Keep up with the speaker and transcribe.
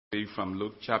Read from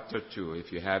Luke chapter 2.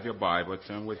 If you have your Bible,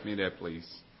 turn with me there, please.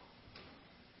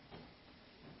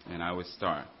 And I will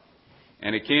start.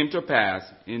 And it came to pass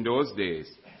in those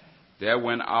days, there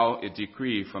went out a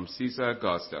decree from Caesar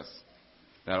Augustus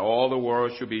that all the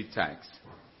world should be taxed.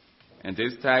 And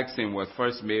this taxing was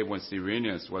first made when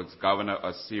Cyrenius was governor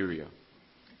of Syria.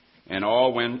 And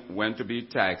all went to be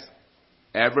taxed,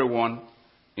 everyone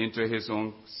into his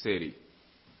own city.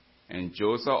 And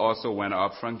Joseph also went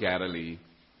up from Galilee,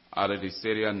 out of the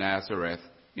city of Nazareth,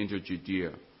 into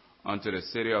Judea, unto the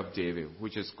city of David,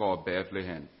 which is called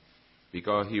Bethlehem,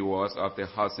 because he was of the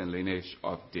house and lineage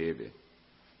of David,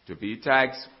 to be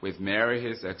taxed with Mary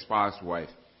his espoused wife,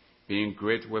 being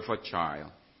great with a child.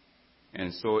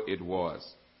 And so it was,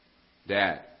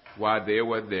 that while they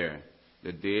were there,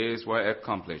 the days were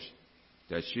accomplished,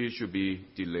 that she should be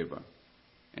delivered.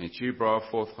 And she brought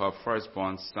forth her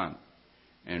firstborn son,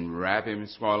 and wrapped him in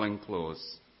swaddling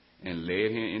clothes, and laid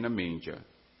him in a manger,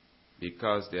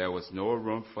 because there was no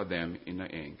room for them in the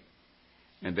inn.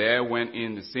 And there went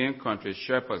in the same country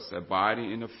shepherds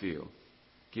abiding in the field,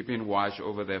 keeping watch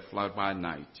over their flock by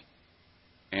night.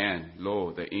 And,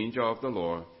 lo, the angel of the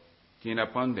Lord came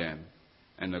upon them,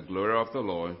 and the glory of the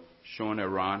Lord shone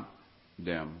around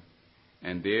them.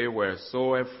 And they were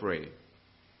so afraid.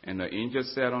 And the angel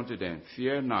said unto them,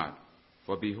 Fear not,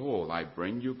 for behold, I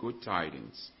bring you good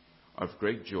tidings of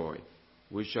great joy,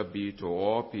 which shall be to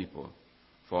all people.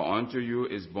 For unto you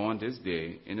is born this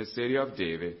day in the city of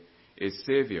David a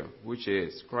Savior, which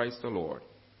is Christ the Lord.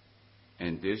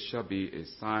 And this shall be a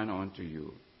sign unto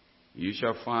you. You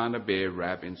shall find a babe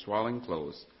wrapped in swaddling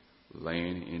clothes,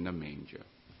 laying in the manger.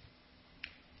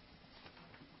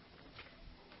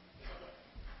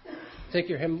 Take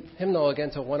your hymnal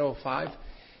again to 105,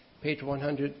 page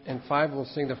 105. We'll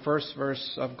sing the first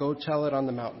verse of Go Tell It on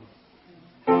the Mountain.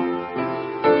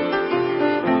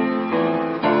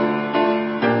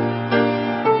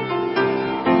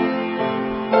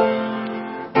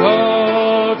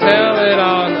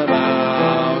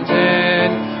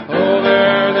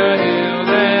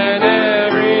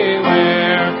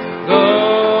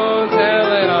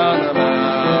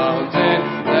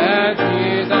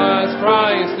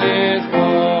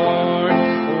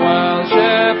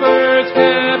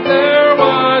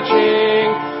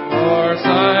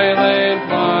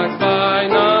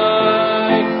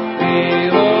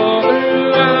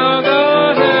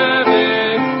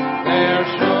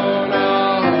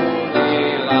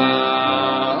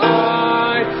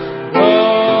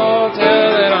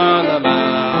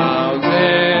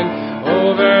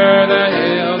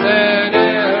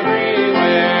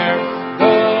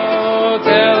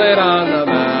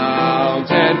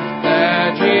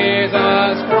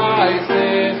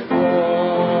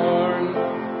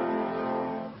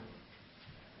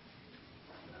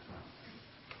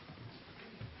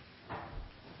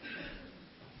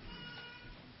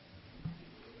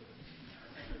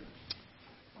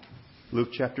 Luke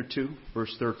chapter 2,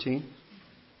 verse 13.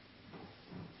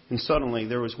 And suddenly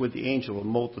there was with the angel a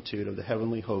multitude of the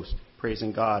heavenly host,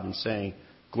 praising God and saying,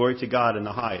 Glory to God in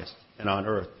the highest, and on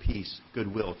earth peace,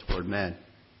 goodwill toward men.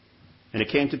 And it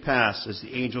came to pass, as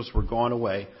the angels were gone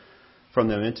away from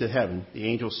them into heaven, the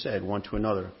angels said one to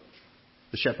another,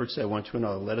 the shepherds said one to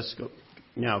another, Let us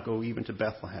go even to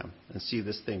Bethlehem, and see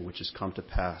this thing which is come to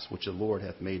pass, which the Lord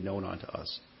hath made known unto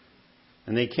us.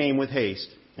 And they came with haste,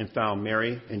 and found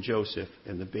Mary and Joseph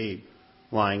and the babe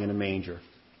lying in a manger.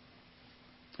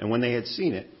 And when they had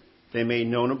seen it, they made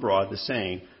known abroad the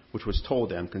saying which was told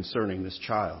them concerning this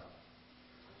child.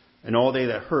 And all they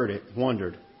that heard it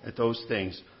wondered at those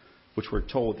things which were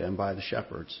told them by the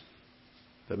shepherds.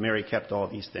 But Mary kept all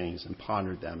these things and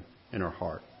pondered them in her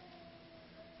heart.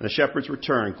 And the shepherds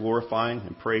returned, glorifying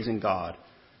and praising God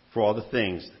for all the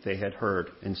things that they had heard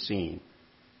and seen,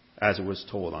 as it was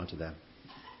told unto them.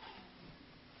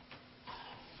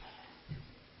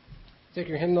 Take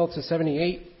your hymnal to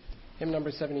 78, hymn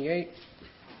number 78.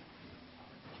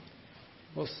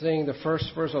 We'll sing the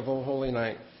first verse of O Holy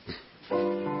Night.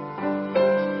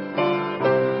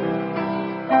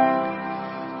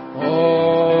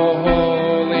 O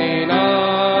holy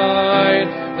night,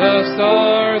 the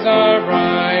stars are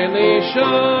brightly shining.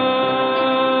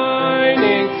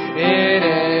 It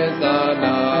is the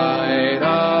night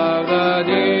of the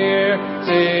dear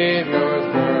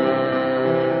Savior's birth.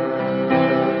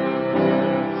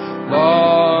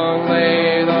 Long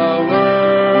lay the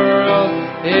world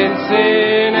in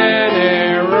sin and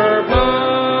error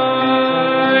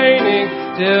pining,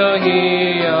 till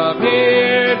he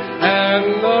appeared and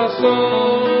the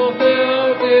soul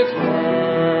felt its worth.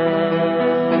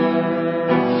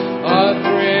 A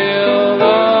thrill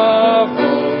of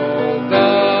hope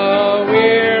the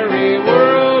weary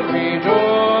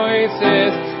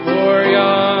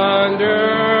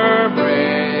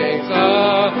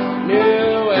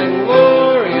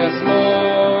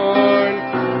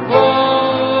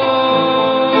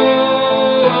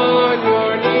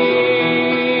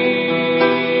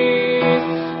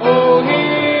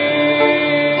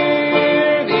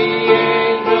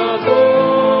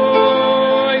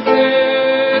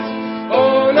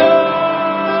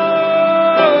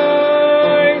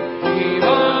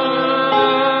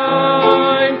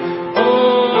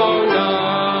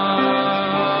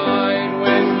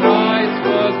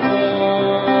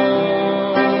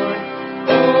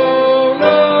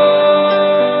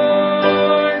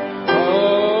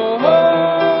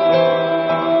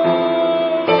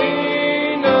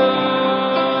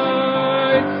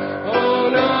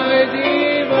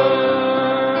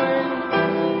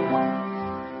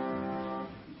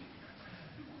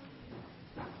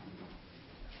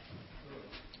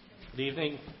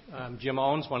evening. I'm Jim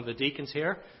Owens, one of the deacons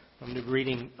here. I'm going to be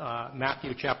reading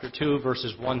Matthew chapter 2,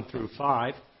 verses 1 through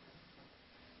 5.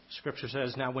 Scripture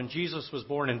says, "Now when Jesus was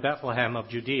born in Bethlehem of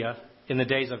Judea, in the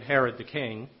days of Herod the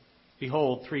king,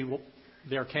 behold,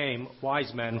 there came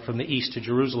wise men from the east to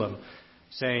Jerusalem,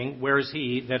 saying, Where is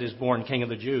he that is born King of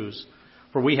the Jews?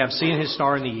 For we have seen his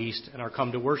star in the east, and are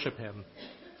come to worship him.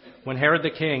 When Herod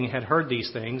the king had heard these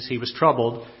things, he was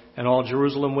troubled, and all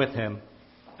Jerusalem with him.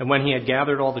 And when he had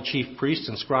gathered all the chief priests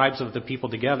and scribes of the people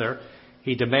together,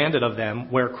 he demanded of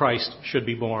them where Christ should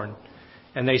be born.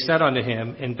 And they said unto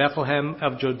him, In Bethlehem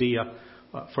of Judea,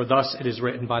 for thus it is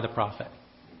written by the prophet."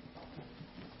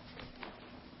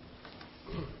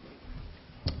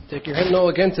 Take your hymnal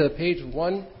again to page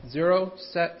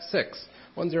 106.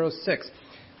 106.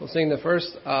 We'll sing the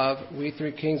first of We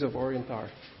Three Kings of Orient Are.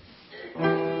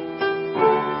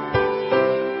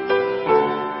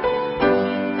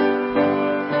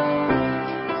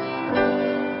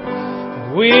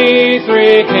 We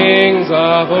three kings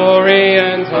of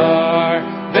Orient are,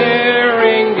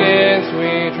 bearing gifts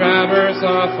we traverse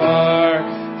afar,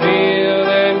 field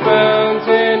and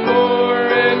fountain, moor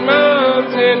and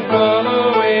mountain,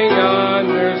 following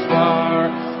yonder star.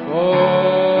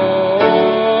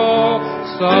 Oh,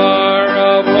 star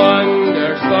of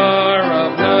wonder, star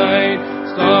of night,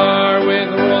 star with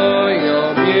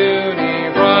royal beauty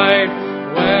bright,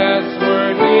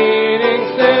 westward leading,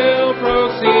 still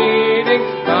proceeding,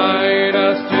 guide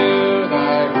us to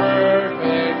thy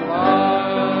perfect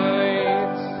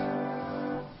light.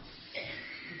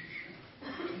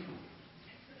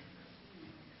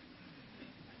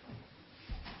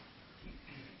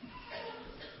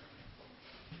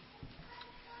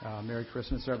 Merry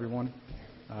Christmas, everyone.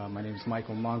 My name is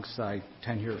Michael Monks. I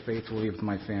attend here faithfully with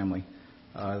my family.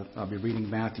 I'll be reading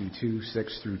Matthew 2,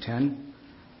 6 through 10.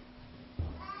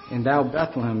 "And thou,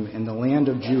 Bethlehem, in the land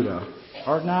of Judah,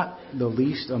 art not the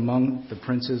least among the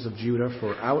princes of Judah,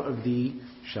 for out of thee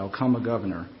shall come a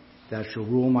governor, that shall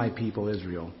rule my people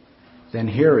Israel. Then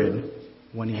Herod,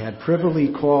 when he had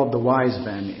privily called the wise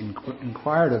men,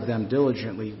 inquired of them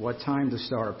diligently what time the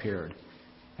star appeared.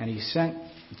 And he sent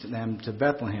them to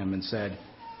Bethlehem and said,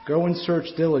 Go and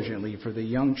search diligently for the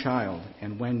young child,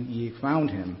 and when ye found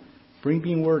him, bring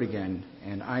me word again,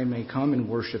 and I may come and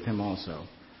worship him also.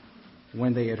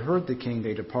 When they had heard the king,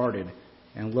 they departed,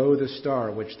 and lo, the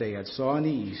star which they had saw in the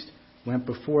east went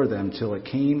before them till it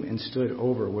came and stood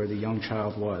over where the young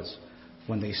child was.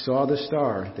 When they saw the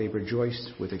star, they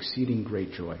rejoiced with exceeding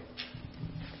great joy."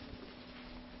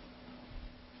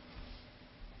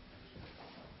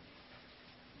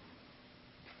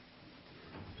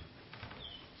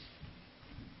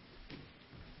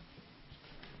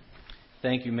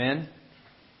 Thank you, men.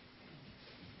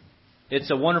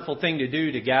 It's a wonderful thing to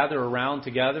do, to gather around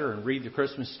together and read the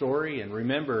Christmas story and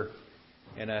remember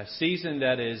in a season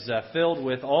that is filled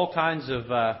with all kinds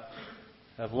of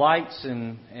lights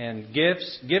and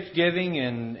gifts, gift giving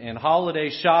and holiday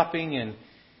shopping.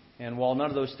 And while none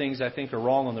of those things I think are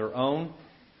wrong on their own,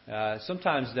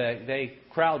 sometimes they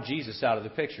crowd Jesus out of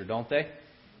the picture, don't they?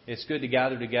 It's good to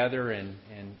gather together and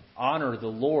honor the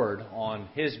Lord on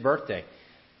His birthday.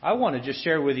 I want to just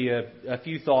share with you a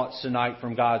few thoughts tonight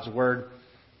from God's Word.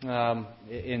 Again,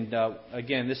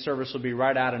 this service will be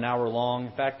right at an hour long.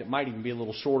 In fact, it might even be a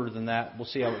little shorter than that. We'll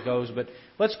see how it goes. But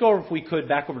let's go, if we could,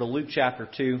 back over to Luke chapter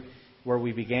 2, where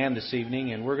we began this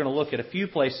evening. And we're going to look at a few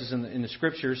places in the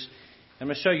Scriptures. I'm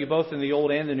going to show you both in the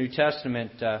Old and the New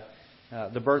Testament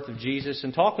the birth of Jesus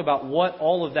and talk about what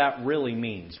all of that really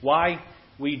means. Why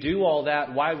we do all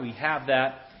that, why we have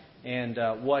that, and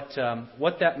what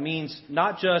that means,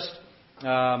 not just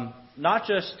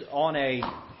on a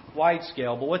wide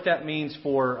scale, but what that means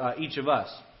for each of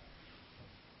us.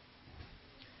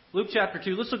 Luke chapter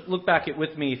 2, let's look back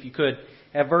with me, if you could,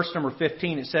 at verse number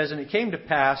 15. It says, "And it came to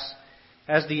pass,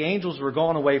 as the angels were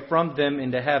gone away from them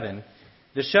into heaven,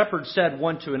 the shepherds said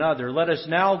one to another, Let us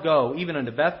now go even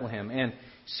unto Bethlehem, and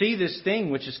see this thing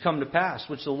which is come to pass,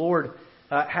 which the Lord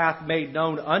hath made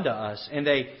known unto us. And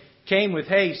they came with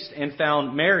haste and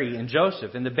found Mary and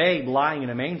Joseph and the babe lying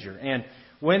in a manger. And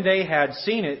when they had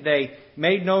seen it, they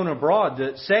made known abroad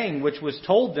the saying which was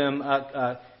told them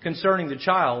concerning the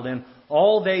child. And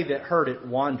all they that heard it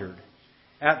wondered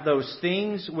at those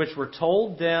things which were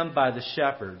told them by the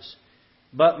shepherds.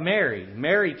 But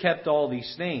Mary kept all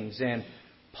these things and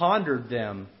pondered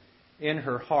them in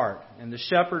her heart. And the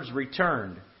shepherds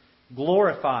returned,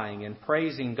 glorifying and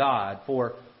praising God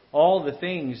for all the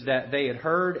things that they had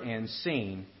heard and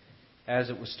seen as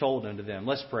it was told unto them."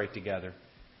 Let's pray together.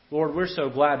 Lord, we're so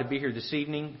glad to be here this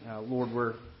evening. Lord,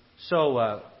 we're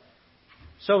so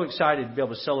So excited to be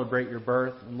able to celebrate your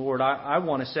birth. And Lord, I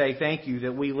want to say thank you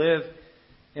that we live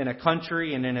in a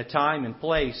country and in a time and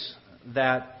place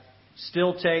that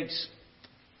still takes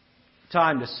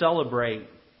time to celebrate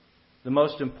the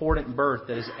most important birth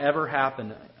that has ever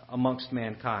happened amongst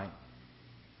mankind.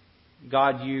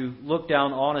 God, you looked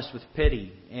down on us with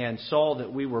pity and saw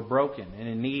that we were broken and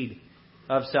in need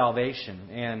of salvation.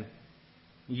 And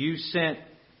you sent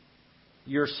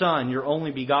your Son, your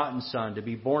only begotten Son, to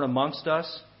be born amongst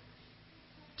us,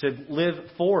 to live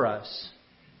for us,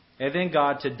 and then,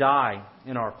 God, to die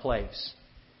in our place.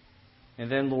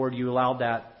 And then, Lord, you allowed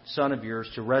that Son of yours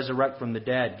to resurrect from the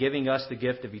dead, giving us the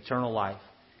gift of eternal life.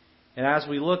 And as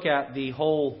we look at the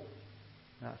whole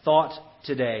thought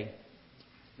today,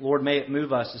 Lord, may it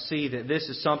move us to see that this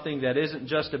is something that isn't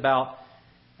just about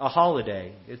a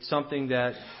holiday. It's something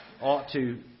that ought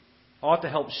to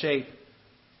help shape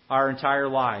our entire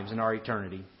lives and our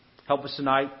eternity. Help us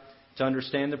tonight to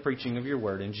understand the preaching of your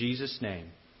word. In Jesus' name,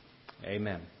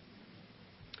 amen.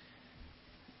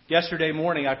 Yesterday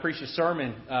morning, I preached a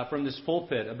sermon from this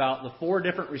pulpit about the 4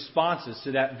 different responses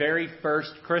to that very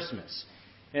first Christmas,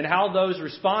 and how those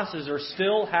responses are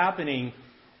still happening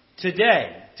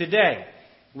today.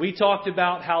 We talked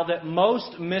about how that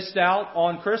most missed out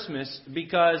on Christmas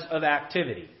because of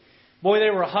activity. Boy, they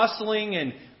were hustling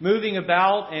and moving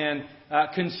about and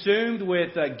consumed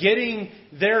with getting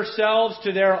themselves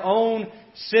to their own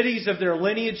cities of their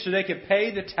lineage so they could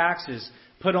pay the taxes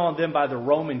put on them by the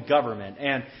Roman government.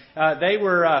 And they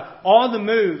were on the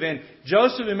move. And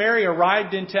Joseph and Mary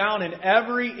arrived in town and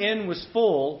every inn was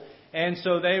full. And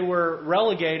so they were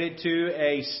relegated to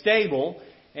a stable.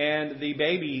 And the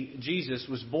baby Jesus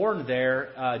was born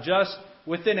there just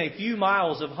within a few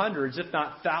miles of hundreds, if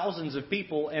not thousands of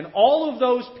people. And all of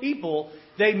those people,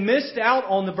 they missed out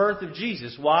on the birth of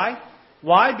Jesus. Why?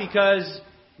 Why? Because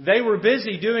they were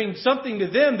busy doing something to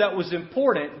them that was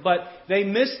important, but they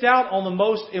missed out on the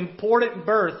most important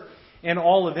birth in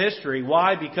all of history.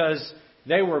 Why? Because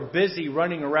they were busy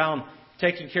running around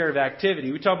taking care of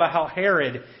activity. We talk about how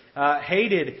Herod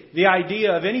hated the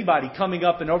idea of anybody coming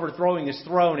up and overthrowing his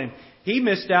throne, and he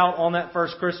missed out on that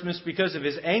first Christmas because of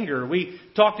his anger. We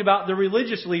talked about the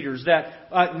religious leaders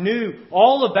that knew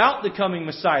all about the coming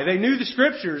Messiah. They knew the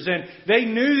Scriptures, and they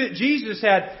knew that Jesus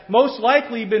had most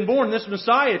likely been born. This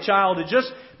Messiah child had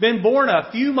just been born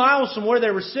a few miles from where they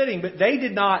were sitting, but they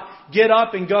did not get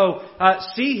up and go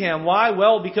see Him. Why?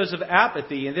 Well, because of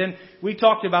apathy. And then we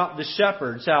talked about the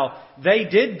shepherds, how they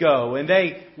did go and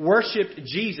they worshipped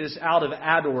Jesus out of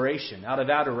adoration.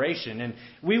 And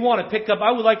we want to pick up,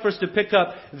 I would like for us to pick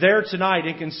up there tonight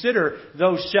and consider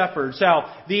those shepherds,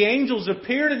 how the angels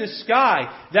appeared in the sky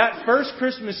that first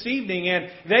Christmas evening, and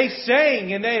they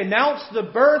sang and they announced the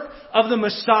birth of the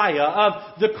Messiah,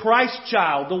 of the Christ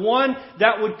child, the one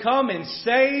that would come and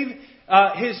save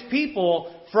His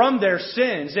people from their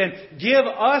sins and give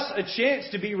us a chance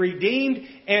to be redeemed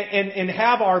and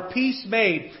have our peace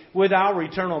made with our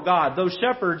eternal God. Those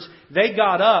shepherds, they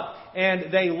got up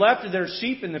and they left their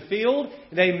sheep in the field.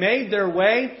 They made their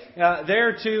way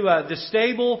there to the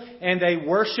stable, and they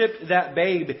worshipped that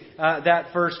babe that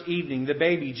first evening, the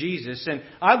baby Jesus. And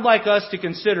I'd like us to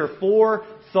consider 4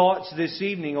 thoughts this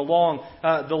evening along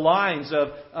the lines of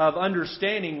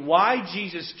understanding why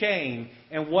Jesus came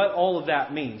and what all of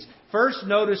that means. First,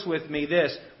 notice with me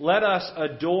this: let us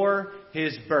adore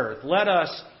His birth. Let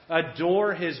us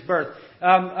adore His birth.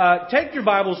 Take your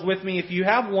Bibles with me. If you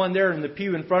have one there in the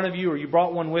pew in front of you, or you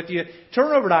brought one with you,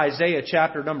 turn over to Isaiah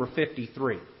chapter number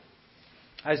 53.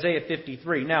 Isaiah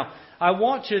 53. Now, I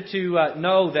want you to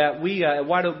know that we at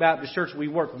White Oak Baptist Church, we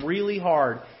work really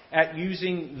hard at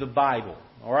using the Bible.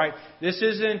 All right? This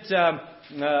isn't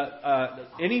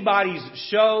anybody's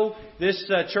show. This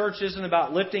church isn't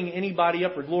about lifting anybody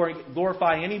up or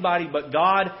glorifying anybody but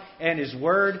God and His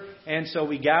Word. And so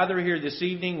we gather here this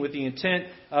evening with the intent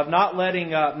of not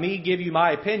letting me give you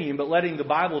my opinion, but letting the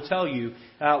Bible tell you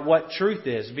what truth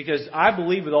is. Because I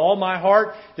believe with all my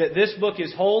heart that this book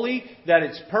is holy, that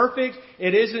it's perfect.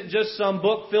 It isn't just some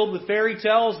book filled with fairy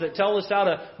tales that tell us how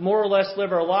to more or less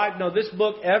live our life. No, this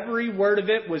book, every word of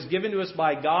it was given to us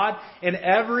by God, and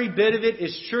every bit of it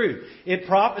is true. It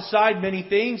prophesied many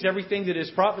things. Everything that is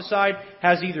prophesied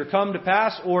has either come to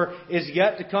pass or is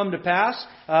yet to come to pass.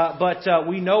 But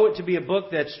we know it to be a book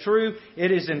that's true.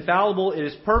 It is infallible. It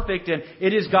is perfect. And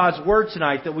it is God's Word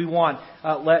tonight that we want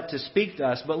let to speak to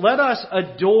us. But let us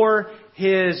adore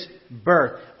His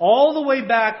birth. All the way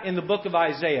back in the book of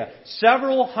Isaiah,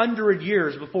 several hundred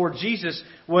years before Jesus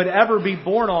would ever be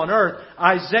born on earth,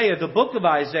 Isaiah, the book of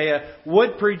Isaiah,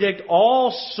 would predict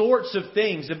all sorts of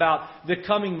things about the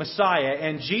coming Messiah.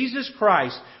 And Jesus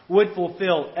Christ would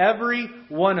fulfill every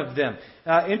one of them.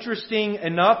 Interesting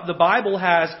enough, the Bible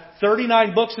has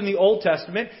 39 books in the Old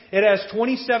Testament. It has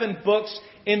 27 books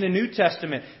in the New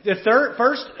Testament. The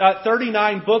first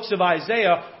 39 books of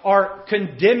Isaiah are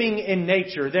condemning in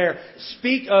nature. They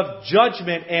speak of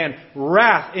judgment and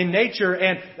wrath in nature.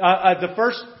 And the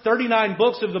first 39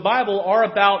 books of the Bible are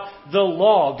about the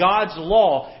law, God's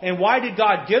law. And why did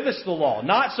God give us the law?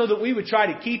 Not so that we would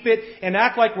try to keep it and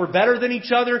act like we're better than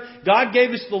each other. God gave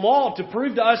us the law to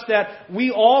prove to us that we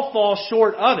all fall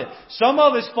short of it. Some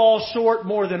of us fall short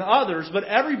more than others, but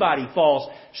everybody falls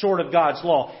short of God's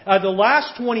law. The last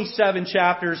 27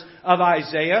 chapters of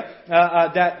Isaiah,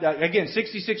 again,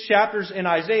 66 chapters in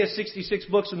Isaiah, 66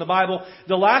 books in the Bible.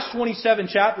 The last 27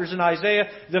 chapters in Isaiah,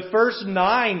 the first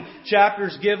 9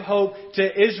 chapters give hope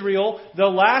to Israel. The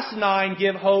last 9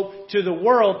 give hope to the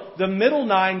world. The middle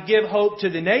 9 give hope to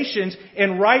the nations.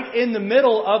 And right in the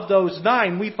middle of those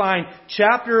 9, we find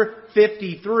chapter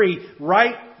 53,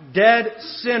 right dead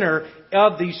center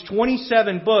of these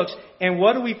 27 books. And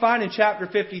what do we find in chapter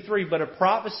 53 but a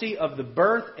prophecy of the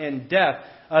birth and death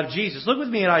of Jesus? Look with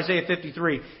me in Isaiah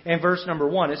 53 and verse number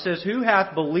 1. It says, "Who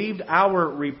hath believed our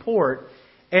report,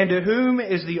 and to whom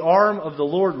is the arm of the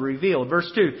Lord revealed?"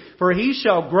 Verse 2, "For he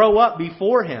shall grow up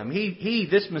before him," he,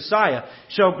 this Messiah,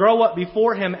 "shall grow up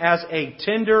before him as a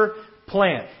tender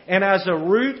plant, and as a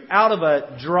root out of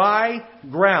a dry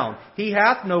ground. He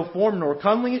hath no form nor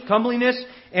comeliness,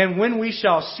 and when we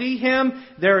shall see him,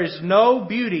 there is no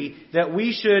beauty that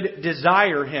we should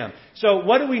desire him." So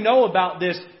what do we know about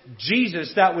this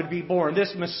Jesus that would be born,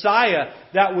 this Messiah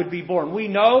that would be born? We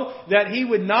know that he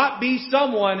would not be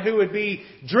someone who would be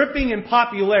dripping in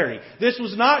popularity. This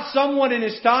was not someone in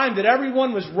his time that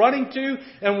everyone was running to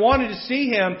and wanted to see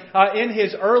him in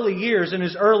his early years, in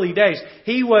his early days.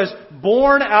 He was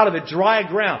born out of a dry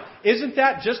ground. Isn't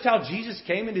that just how Jesus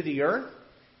came into the earth?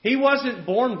 He wasn't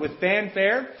born with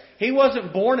fanfare. He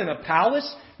wasn't born in a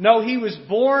palace. No, he was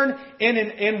born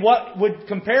in what would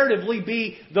comparatively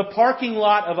be the parking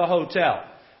lot of a hotel.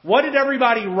 What did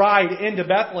everybody ride into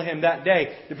Bethlehem that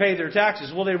day to pay their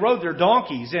taxes? Well, they rode their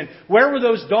donkeys. And where were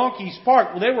those donkeys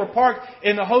parked? Well, they were parked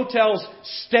in the hotel's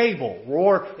stable,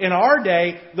 or in our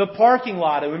day, the parking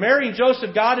lot. And when Mary and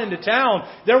Joseph got into town,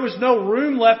 there was no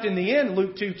room left in the inn,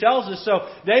 Luke 2 tells us. So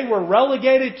they were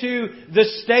relegated to the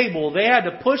stable. They had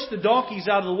to push the donkeys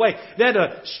out of the way. They had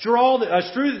to strew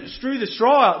the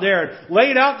straw out there and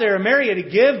lay it out there. And Mary had to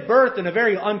give birth in a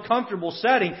very uncomfortable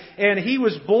setting. And he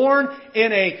was born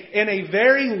in a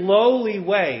very lowly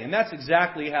way. And that's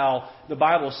exactly how the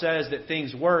Bible says that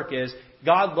things work, is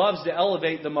God loves to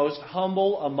elevate the most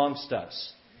humble amongst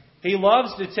us. He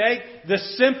loves to take the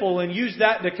simple and use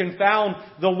that to confound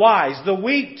the wise, the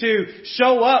weak to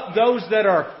show up those that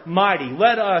are mighty.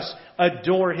 Let us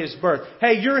adore His birth.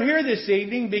 Hey, you're here this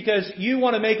evening because you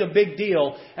want to make a big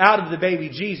deal out of the baby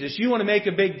Jesus. You want to make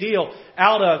a big deal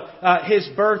out of His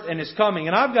birth and His coming.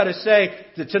 And I've got to say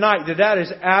that tonight that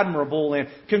is admirable, and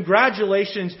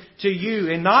congratulations to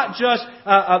you. And not just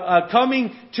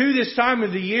coming to this time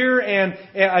of the year and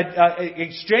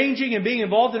exchanging and being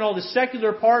involved in all the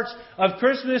secular parts of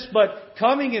Christmas, but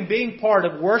coming and being part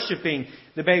of worshiping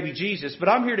the baby Jesus. But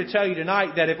I'm here to tell you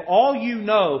tonight that if all you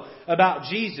know about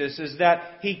Jesus is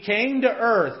that He came to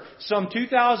earth some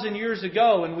 2,000 years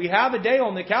ago, and we have a day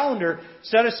on the calendar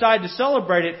set aside to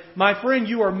celebrate it, my friend,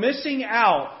 you are missing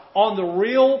out on the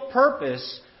real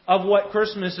purpose of what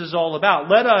Christmas is all about.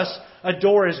 Let us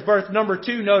adore His birth. Number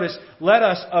 2, notice, let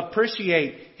us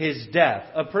appreciate His death.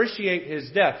 Appreciate His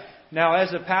death. Now,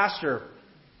 as a pastor,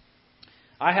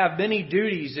 I have many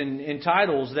duties and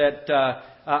titles that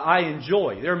I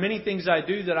enjoy. There are many things I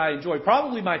do that I enjoy.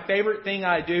 Probably my favorite thing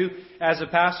I do as a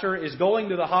pastor is going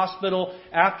to the hospital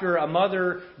after a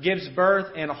mother gives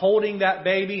birth and holding that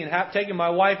baby and taking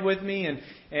my wife with me.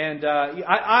 And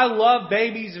I love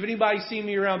babies. If anybody's seen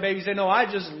me around babies, they know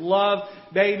I just love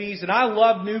babies, and I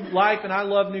love new life, and I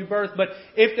love new birth. But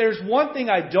if there's one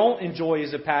thing I don't enjoy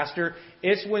as a pastor,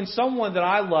 it's when someone that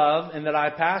I love and that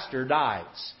I pastor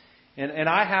dies. And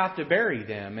I have to bury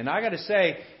them. And I got to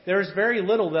say, there's very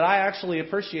little that I actually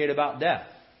appreciate about death.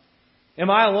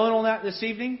 Am I alone on that this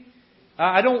evening?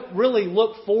 I don't really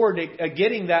look forward to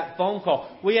getting that phone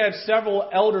call. We have several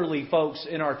elderly folks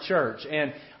in our church,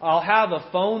 and I'll have a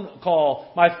phone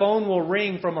call. My phone will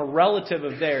ring from a relative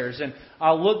of theirs, and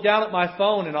I'll look down at my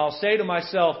phone and I'll say to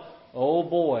myself, oh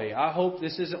boy, I hope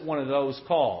this isn't one of those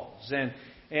calls.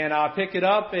 and I pick it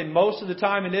up, and most of the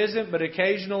time it isn't, but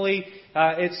occasionally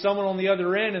it's someone on the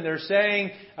other end, and they're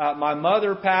saying, my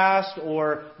mother passed,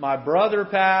 or my brother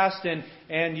passed,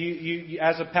 and you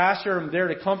as a pastor, I'm there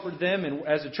to comfort them, and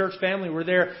as a church family, we're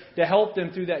there to help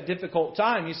them through that difficult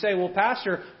time. You say, well,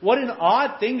 Pastor, what an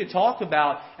odd thing to talk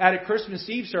about at a Christmas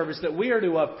Eve service, that we are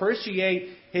to appreciate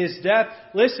His death.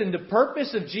 Listen, the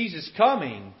purpose of Jesus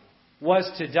coming was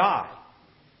to die.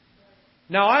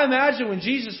 Now, I imagine when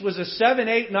Jesus was a 7,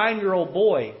 8, 9-year-old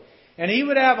boy, and he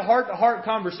would have heart-to-heart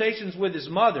conversations with his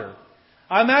mother,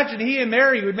 I imagine he and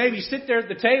Mary would maybe sit there at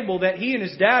the table that he and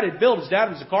his dad had built. His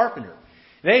dad was a carpenter.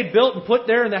 They had built and put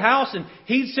there in the house, and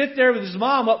he'd sit there with his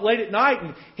mom up late at night,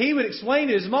 and he would explain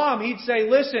to his mom, he'd say,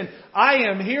 listen, I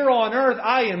am here on earth,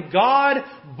 I am God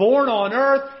born on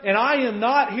earth, and I am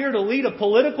not here to lead a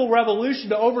political revolution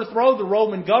to overthrow the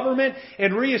Roman government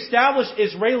and reestablish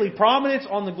Israeli prominence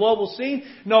on the global scene.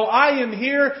 No, I am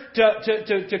here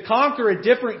to conquer a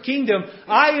different kingdom.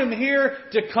 I am here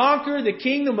to conquer the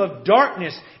kingdom of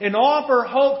darkness and offer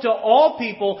hope to all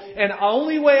people, and the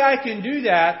only way I can do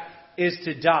that is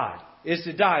to die.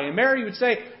 And Mary would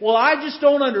say, well, I just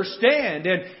don't understand.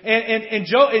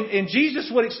 And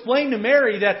Jesus would explain to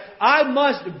Mary that I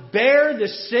must bear the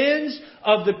sins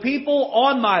of the people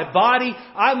on my body.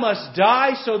 I must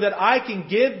die so that I can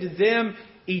give to them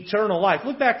eternal life.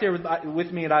 Look back there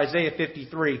with me at Isaiah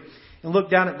 53 and look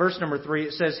down at verse number 3.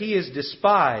 It says, He is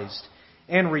despised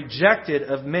and rejected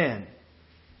of men,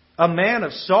 a man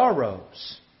of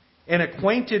sorrows and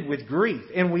acquainted with grief.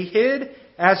 And we hid,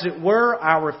 as it were,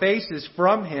 our faces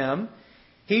from Him.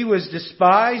 He was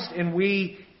despised, and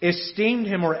we esteemed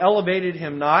Him or elevated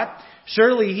Him not.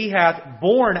 Surely He hath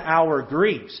borne our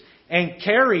griefs and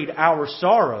carried our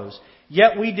sorrows.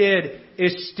 Yet we did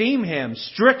esteem Him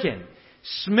stricken,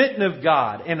 smitten of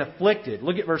God, and afflicted.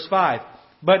 Look at verse 5.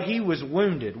 But He was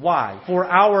wounded. Why? For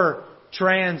our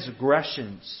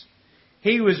transgressions.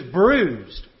 He was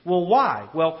bruised. Well, why?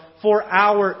 Well, for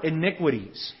our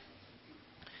iniquities.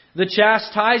 The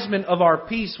chastisement of our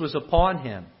peace was upon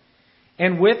Him,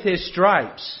 and with His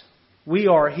stripes we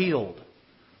are healed.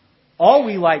 All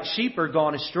we like sheep are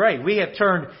gone astray. We have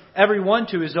turned every one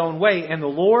to his own way, and the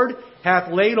Lord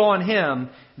hath laid on Him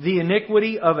the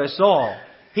iniquity of us all.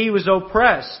 He was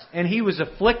oppressed, and He was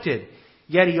afflicted,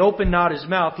 yet He opened not His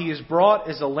mouth. He is brought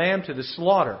as a lamb to the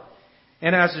slaughter,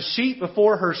 and as a sheep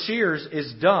before her shearers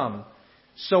is dumb,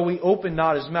 so He opened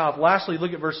not His mouth. Lastly,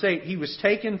 look at verse 8. He was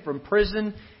taken from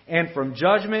prison and from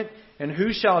judgment, and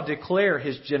who shall declare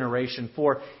His generation?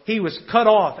 For He was cut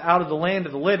off out of the land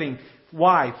of the living.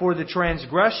 Why? For the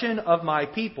transgression of my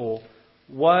people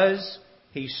was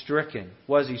He stricken.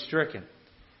 Was He stricken?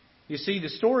 You see, the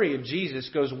story of Jesus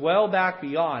goes well back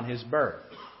beyond His birth.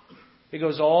 It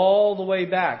goes all the way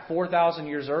back 4,000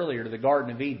 years earlier to the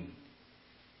Garden of Eden.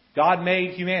 God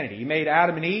made humanity. He made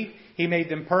Adam and Eve. He made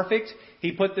them perfect.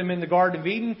 He put them in the Garden of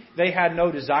Eden. They had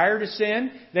no desire to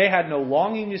sin. They had no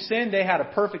longing to sin. They had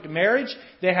a perfect marriage.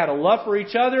 They had a love for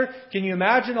each other. Can you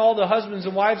imagine all the husbands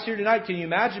and wives here tonight? Can you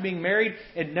imagine being married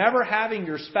and never having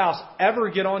your spouse ever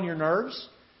get on your nerves?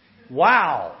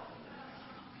 Wow.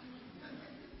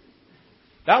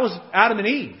 That was Adam and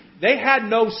Eve. They had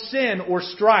no sin or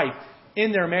strife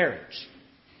in their marriage.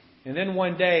 And then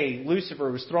one day,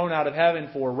 Lucifer was thrown out of heaven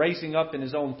for raising up in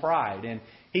his own pride. And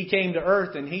he came to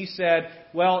earth and he said,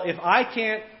 well, if I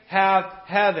can't have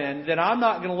heaven, then I'm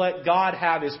not going to let God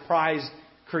have His prized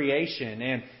creation.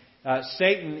 And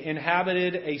Satan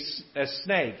inhabited a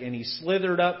snake, and he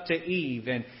slithered up to Eve.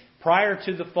 And prior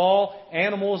to the fall,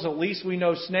 animals, at least we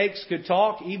know snakes, could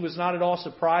talk. Eve was not at all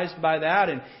surprised by that.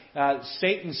 And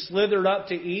Satan slithered up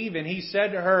to Eve, and he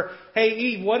said to her, hey,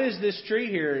 Eve, what is this tree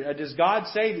here? Does God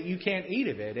say that you can't eat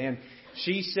of it? And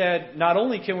she said, not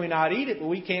only can we not eat it, but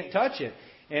we can't touch it.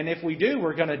 And if we do,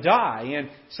 we're going to die. And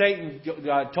Satan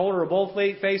told her a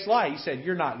bold-faced lie. He said,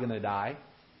 you're not going to die.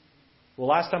 Well,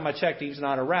 last time I checked, Eve's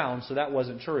not around, so that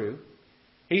wasn't true.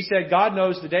 He said, God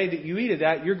knows the day that you eat of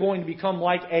that, you're going to become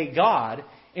like a God,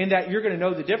 in that you're going to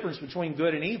know the difference between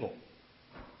good and evil.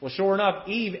 Well, sure enough,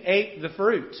 Eve ate the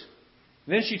fruit.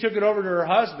 Then she took it over to her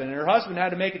husband, and her husband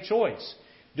had to make a choice.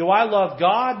 Do I love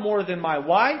God more than my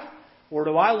wife, or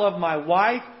do I love my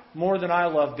wife more than I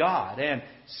love God? And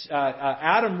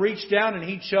Adam reached down and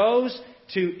he chose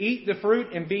to eat the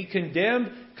fruit and be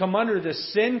condemned, come under the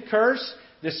sin curse,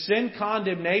 the sin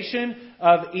condemnation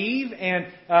of Eve. And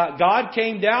God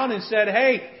came down and said,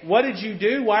 hey, what did you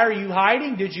do? Why are you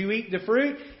hiding? Did you eat the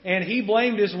fruit? and he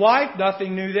blamed his wife.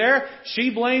 Nothing new there.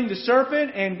 She blamed the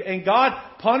serpent, and God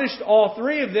punished all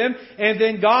three of them. And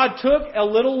then God took a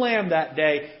little lamb that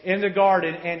day in the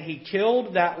garden, and He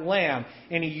killed that lamb.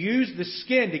 And He used the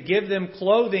skin to give them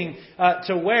clothing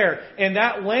to wear. And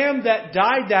that lamb that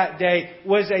died that day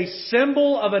was a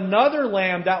symbol of another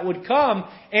lamb that would come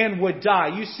and would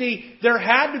die. You see, there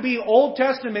had to be Old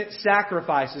Testament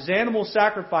sacrifices, animal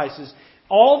sacrifices,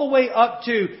 all the way up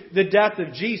to the death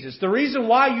of Jesus. The reason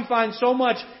why you find so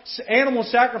much animal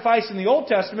sacrifice in the Old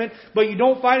Testament, but you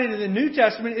don't find it in the New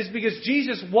Testament, is because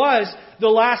Jesus was the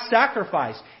last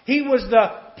sacrifice. He was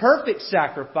the perfect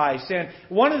sacrifice. And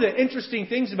one of the interesting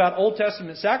things about Old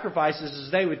Testament sacrifices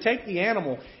is they would take the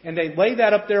animal and they'd lay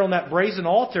that up there on that brazen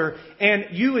altar, and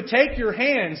you would take your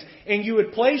hands and you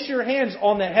would place your hands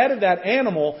on the head of that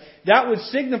animal. That would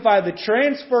signify the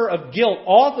transfer of guilt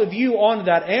off of you onto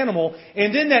that animal,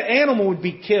 and then that animal would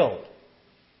be killed.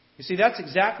 You see, that's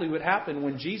exactly what happened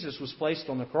when Jesus was placed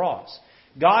on the cross.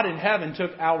 God in heaven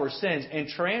took our sins and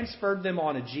transferred them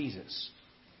onto Jesus.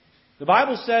 The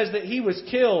Bible says that He was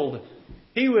killed.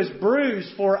 He was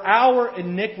bruised for our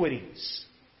iniquities.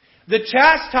 The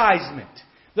chastisement,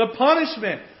 the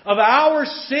punishment of our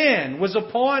sin was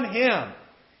upon Him.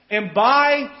 And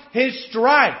by His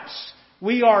stripes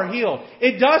we are healed.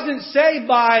 It doesn't say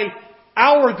by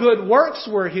our good works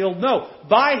we're healed. No,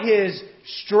 by His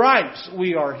stripes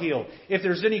we are healed. If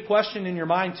there's any question in your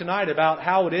mind tonight about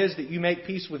how it is that you make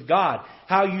peace with God,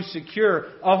 how you secure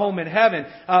a home in heaven,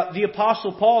 the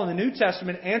Apostle Paul in the New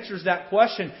Testament answers that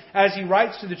question as he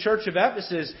writes to the church of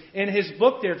Ephesus in his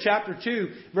book there, chapter 2,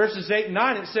 verses 8 and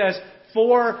 9. It says,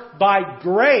 "For by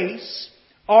grace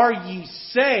are ye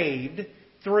saved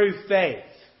through faith,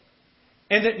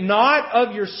 and that not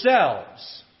of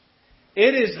yourselves.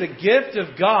 It is the gift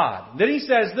of God." Then he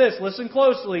says this, listen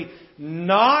closely,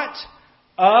 "not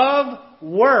of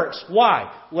works." Why?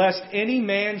 "Lest any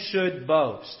man should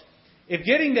boast." If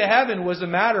getting to heaven was a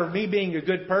matter of me being a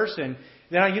good person,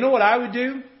 then you know what I would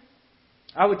do?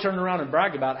 I would turn around and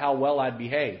brag about how well I'd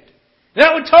behaved.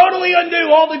 That would totally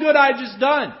undo all the good I'd just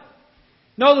done.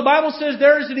 No, the Bible says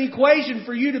there is an equation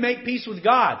for you to make peace with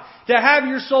God, to have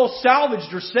your soul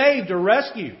salvaged or saved or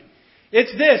rescued.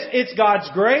 It's this. It's God's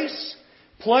grace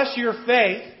plus your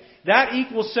faith. That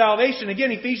equals salvation.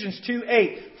 Again, Ephesians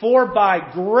 2:8. "For by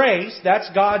grace," that's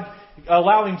God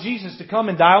allowing Jesus to come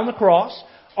and die on the cross,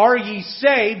 "are ye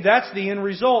saved," that's the end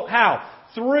result. How?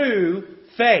 Through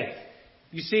faith.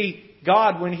 You see,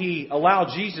 God, when He allowed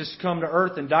Jesus to come to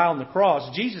earth and die on the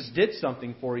cross, Jesus did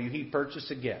something for you. He purchased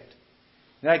a gift.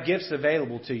 That gift's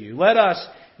available to you. Let us,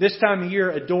 this time of year,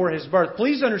 adore His birth.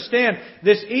 Please understand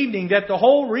this evening that the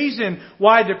whole reason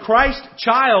why the Christ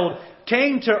child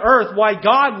came to earth, why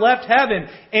God left heaven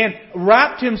and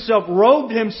wrapped Himself,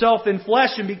 robed Himself in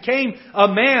flesh and became a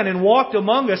man and walked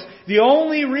among us, the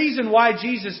only reason why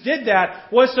Jesus did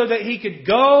that was so that He could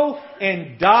go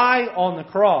and die on the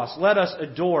cross. Let us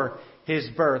adore His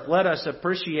birth. Let us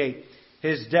appreciate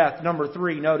His death. Number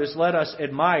 3, notice, let us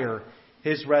admire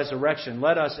His resurrection.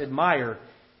 Let us admire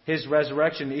His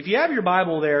resurrection. If you have your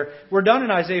Bible there, we're done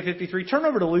in Isaiah 53. Turn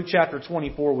over to Luke chapter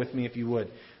 24 with me if you would.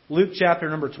 Luke chapter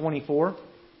number 24.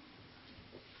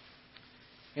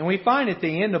 And we find at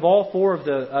the end of all four of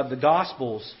the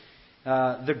Gospels,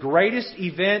 the greatest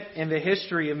event in the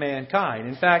history of mankind.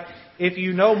 In fact, if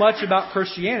you know much about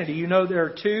Christianity, you know there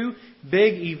are two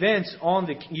big events on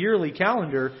the yearly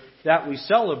calendar that we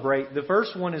celebrate. The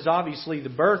first one is obviously the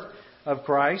birth of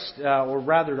Christ, or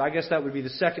rather, I guess that would be the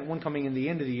second one coming in the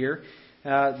end of the year.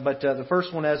 But the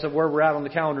first one as of where we're at on the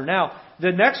calendar now.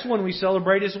 The next one we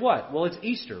celebrate is what? Well, it's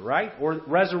Easter, right? Or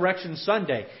Resurrection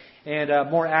Sunday,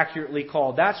 and more accurately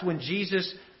called. That's when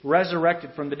Jesus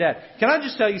resurrected from the dead. Can I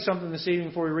just tell you something this evening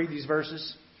before we read these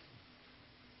verses?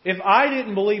 If I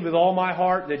didn't believe with all my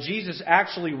heart that Jesus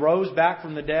actually rose back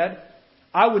from the dead,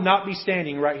 I would not be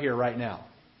standing right here right now.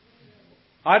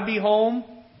 I'd be home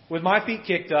with my feet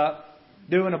kicked up,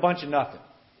 doing a bunch of nothing.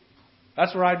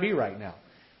 That's where I'd be right now.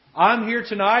 I'm here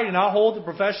tonight and I hold the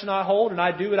profession I hold and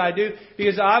I do what I do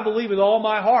because I believe with all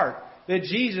my heart that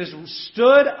Jesus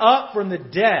stood up from the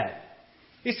dead.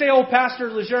 You say, "Oh, Pastor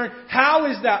Lejeune, how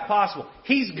is that possible?"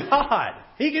 He's God.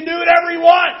 He can do whatever He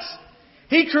wants.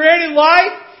 He created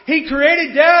life. He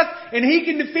created death, and He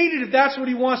can defeat it if that's what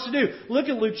He wants to do. Look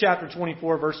at Luke chapter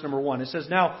 24, verse number 1. It says,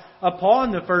 "Now,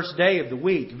 upon the first day of the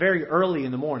week, very early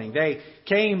in the morning, they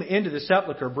came into the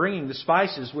sepulchre, bringing the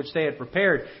spices which they had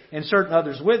prepared, and certain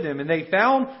others with them. And they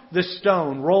found the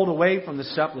stone rolled away from the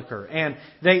sepulchre. And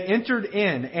they entered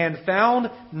in, and found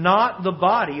not the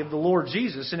body of the Lord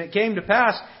Jesus. And it came to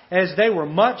pass, as they were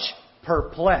much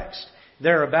perplexed,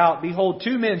 thereabout, behold,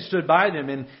 2 men stood by them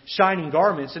in shining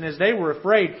garments, and as they were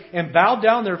afraid and bowed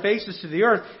down their faces to the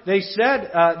earth, they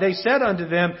said unto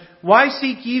them, Why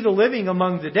seek ye the living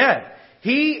among the dead?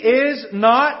 He is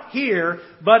not here,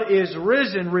 but is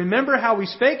risen. Remember how he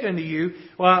spake unto you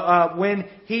when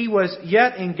he was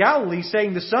yet in Galilee,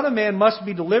 saying, The Son of Man must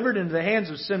be delivered into the hands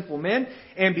of sinful men,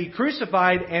 and be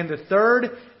crucified, and the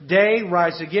third day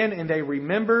rise again. And they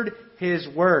remembered his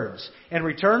words, and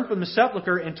returned from the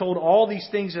sepulchre, and told all these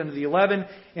things unto the 11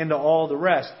 and to all the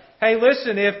rest. Hey,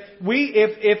 listen, if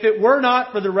it were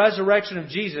not for the resurrection of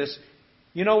Jesus,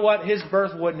 you know what? His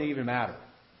birth wouldn't even matter.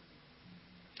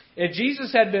 If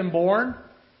Jesus had been born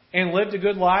and lived a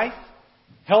good life,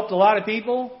 helped a lot of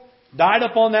people, died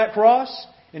upon that cross,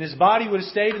 and his body would have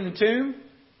stayed in the tomb,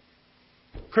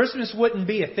 Christmas wouldn't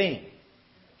be a thing.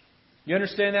 You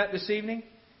understand that this evening?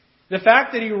 The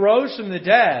fact that he rose from the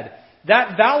dead,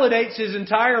 that validates his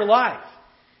entire life.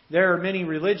 There are many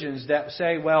religions that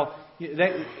say, well,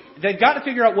 they've got to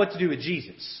figure out what to do with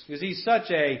Jesus, because he's such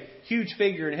a huge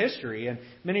figure in history. And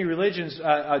many religions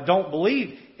don't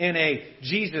believe in a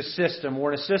Jesus system,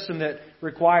 or in a system that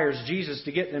requires Jesus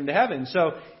to get them to heaven.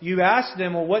 So you ask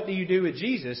them, well, what do you do with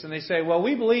Jesus? And they say, well,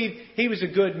 we believe he was a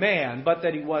good man, but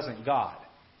that he wasn't God.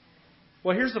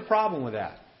 Well, here's the problem with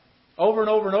that. Over and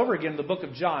over and over again in the book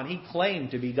of John, he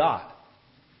claimed to be God.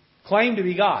 Claimed to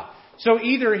be God. So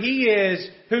either he is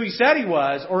who he said he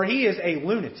was, or he is a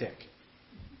lunatic.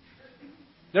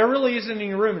 There really isn't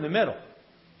any room in the middle.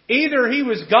 Either he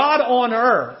was God on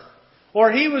earth,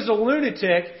 or he was a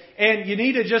lunatic, and you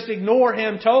need to just ignore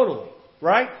him totally.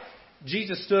 Right?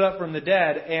 Jesus stood up from the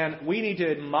dead, and we need to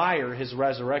admire his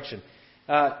resurrection.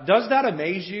 Does that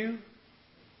amaze you?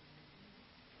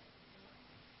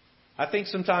 I think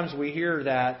sometimes we hear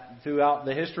that throughout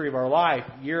the history of our life,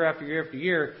 year after year after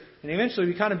year, and eventually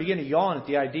we kind of begin to yawn at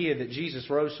the idea that Jesus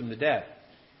rose from the dead.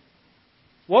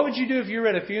 What would you do if you were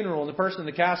at a funeral and the person in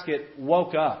the casket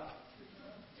woke up,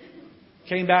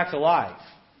 came back to life?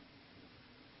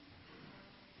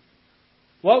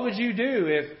 What would you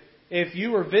do if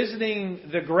you were visiting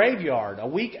the graveyard a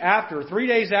week after, 3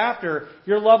 days after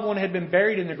your loved one had been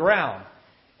buried in the ground,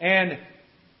 and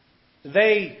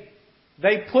they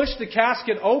push the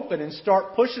casket open and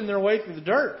start pushing their way through the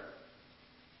dirt?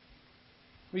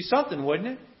 It'd be something, wouldn't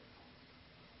it?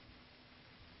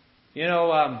 You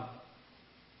know,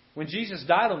 when Jesus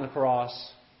died on the cross,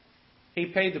 he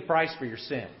paid the price for your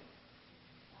sin.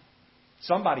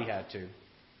 Somebody had to.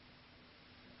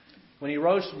 When he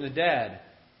rose from the dead,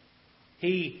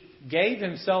 he gave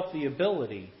himself the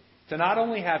ability to not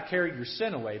only have carried your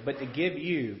sin away, but to give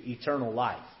you eternal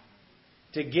life.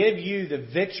 To give you the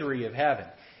victory of heaven.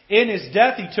 In his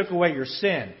death, he took away your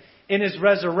sin. In his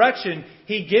resurrection,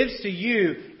 he gives to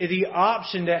you the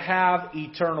option to have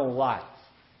eternal life.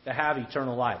 To have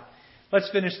eternal life. Let's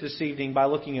finish this evening by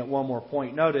looking at one more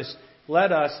point. Notice,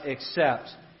 let us accept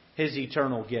his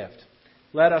eternal gift.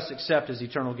 Let us accept his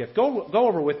eternal gift. Go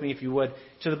over with me, if you would,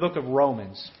 to the book of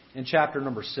Romans in chapter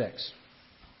number 6.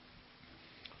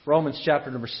 Romans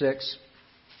chapter number 6.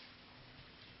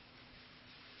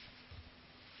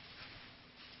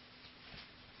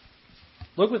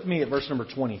 Look with me at verse number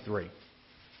 23.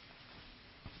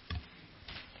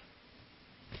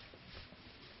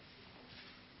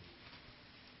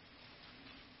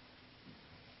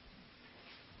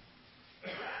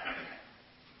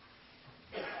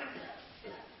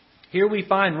 Here we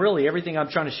find really everything I'm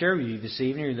trying to share with you this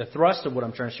evening, or the thrust of what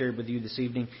I'm trying to share with you this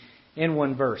evening, in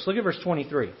one verse. Look at verse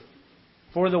 23.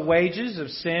 For the wages of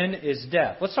sin is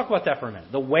death. Let's talk about that for a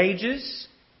minute. The wages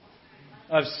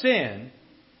of sin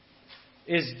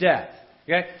is death.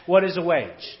 Okay? What is a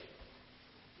wage?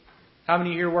 How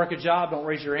many here work a job? Don't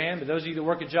raise your hand. But those of you that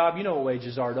work a job, you know what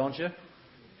wages are, don't you?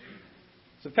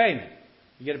 It's a payment.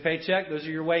 You get a paycheck, those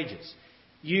are your wages.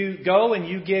 You go and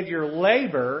you give your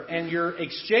labor, and you're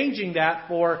exchanging that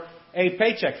for a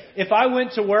paycheck. If I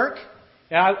went to work,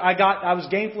 I was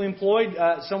gainfully employed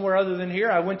somewhere other than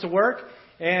here. I went to work,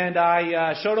 and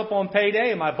I showed up on payday,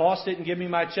 and my boss didn't give me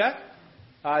my check.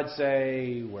 I'd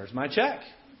say, "Where's my check?"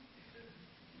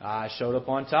 I showed up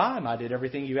on time. I did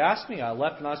everything you asked me. I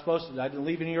left when I was supposed to. I didn't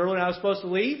leave any earlier than I was supposed to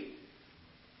leave.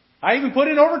 I even put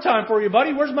in overtime for you,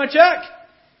 buddy. Where's my check?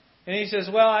 And he says,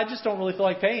 "Well, I just don't really feel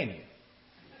like paying you."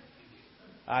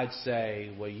 I'd say,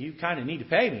 "Well, you kind of need to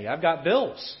pay me. I've got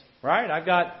bills, right? I've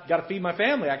got to feed my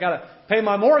family. I've got to pay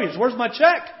my mortgage. Where's my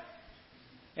check?"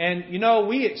 And, you know,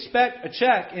 we expect a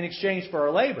check in exchange for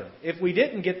our labor. If we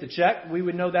didn't get the check, we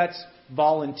would know that's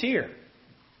volunteer.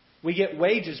 We get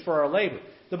wages for our labor.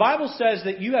 The Bible says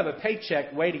that you have a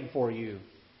paycheck waiting for you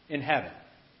in heaven,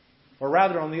 or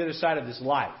rather on the other side of this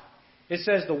life. It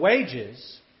says the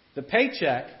wages, the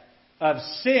paycheck of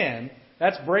sin,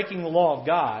 that's breaking the law of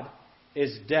God,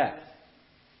 is death.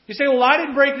 You say, well, I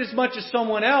didn't break it as much as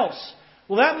someone else.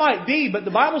 Well, that might be, but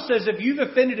the Bible says if you've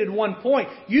offended at one point,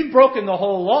 you've broken the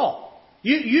whole law.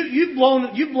 You've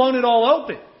blown it all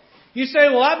open. You say,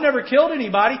 well, I've never killed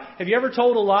anybody. Have you ever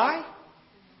told a lie?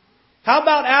 How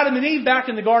about Adam and Eve back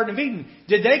in the Garden of Eden?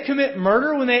 Did they commit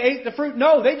murder when they ate the fruit?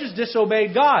 No, they just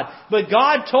disobeyed God. But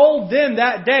God told them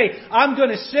that day, I'm going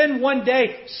to send one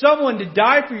day someone to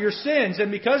die for your sins. And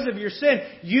because of your sin,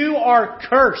 you are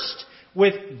cursed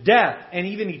with death and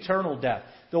even eternal death.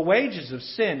 The wages of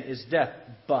sin is death.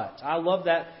 But, I love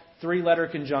that three-letter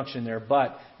conjunction there,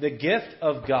 but the gift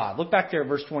of God. Look back there at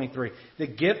verse 23. The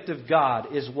gift of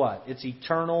God is what? It's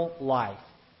eternal life.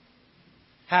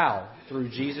 How? Through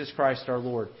Jesus Christ our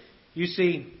Lord. You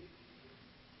see,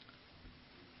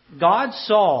 God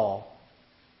saw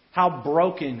how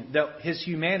broken His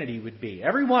humanity would be.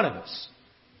 Every one of us.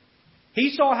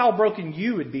 He saw how broken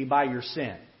you would be by your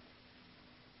sin.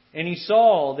 And He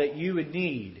saw that you would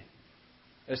need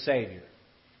a Savior.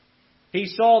 He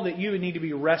saw that you would need to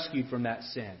be rescued from that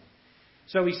sin.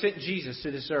 So He sent Jesus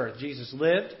to this earth. Jesus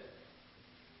lived.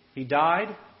 He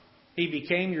died. He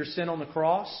became your sin on the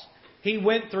cross. He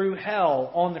went through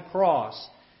hell on the cross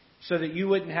so that you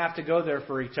wouldn't have to go there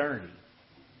for eternity.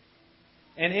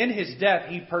 And in His death,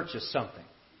 He purchased something.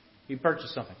 He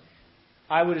purchased something.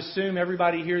 I would assume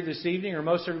everybody here this evening, or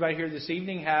most everybody here this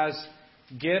evening, has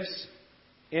gifts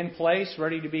in place,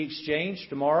 ready to be exchanged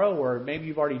tomorrow, or maybe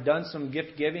you've already done some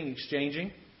gift giving,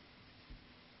 exchanging.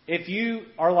 If you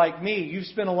are like me, you've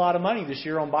spent a lot of money this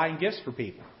year on buying gifts for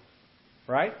people.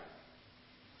 Right?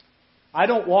 I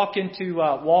don't walk into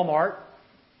Walmart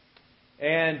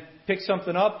and pick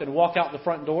something up and walk out the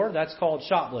front door. That's called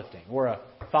shoplifting, or a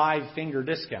 5-finger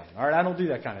discount. All right, I don't do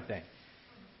that kind of thing.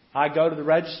 I go to the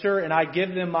register and I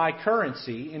give them my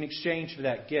currency in exchange for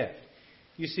that gift.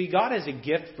 You see, God has a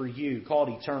gift for you called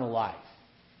eternal life.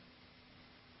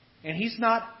 And He's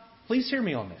not, please hear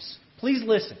me on this. Please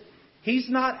listen. He's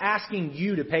not asking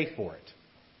you to pay for it.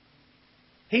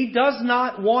 He does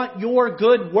not want your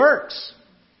good works.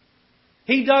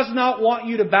 He does not want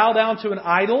you to bow down to an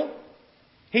idol.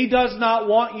 He does not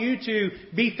want you to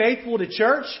be faithful to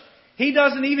church. He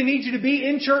doesn't even need you to be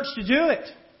in church to do it.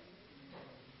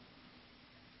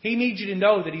 He needs you to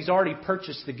know that He's already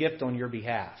purchased the gift on your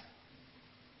behalf.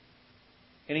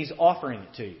 And He's offering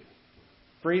it to you.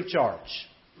 Free of charge.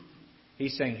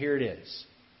 He's saying, here it is.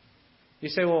 You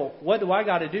say, well, what do I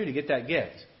got to do to get that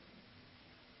gift?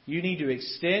 You need to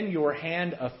extend your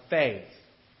hand of faith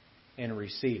and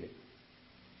receive it.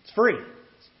 It's free.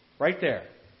 It's right there.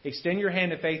 Extend your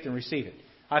hand of faith and receive it.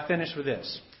 I finish with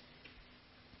this.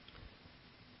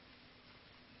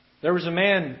 There was a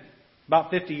man about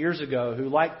 50 years ago who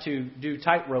liked to do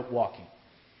tightrope walking.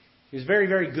 He was very,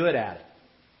 very good at it.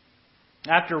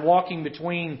 After walking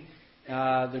between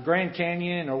the Grand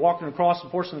Canyon, or walking across a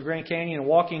portion of the Grand Canyon and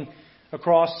walking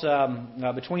across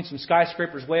between some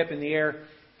skyscrapers way up in the air,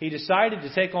 he decided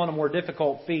to take on a more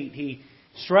difficult feat. He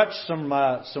stretched some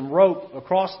rope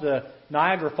across the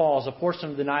Niagara Falls, a portion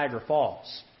of the Niagara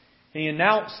Falls. And he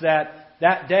announced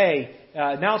that day,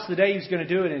 announced the day he was going to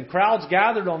do it, and crowds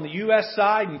gathered on the U.S.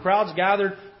 side, and crowds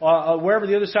gathered wherever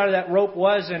the other side of that rope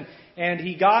was, and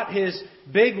he got his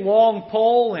big long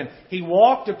pole and he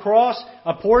walked across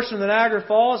a portion of the Niagara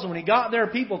Falls, and when he got there,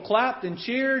 people clapped and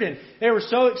cheered and they were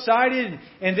so excited,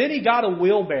 and then he got a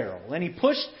wheelbarrow and he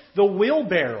pushed the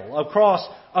wheelbarrow across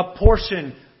a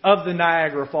portion of the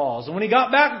Niagara Falls. And when he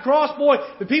got back across, boy,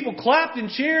 the people clapped and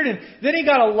cheered, and then he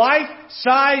got a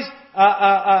life-size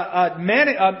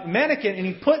mannequin, and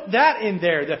he put that in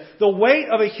there, the weight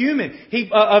of a human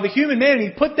man, and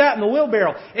he put that in the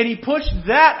wheelbarrow, and he pushed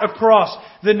that across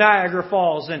the Niagara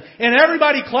Falls, and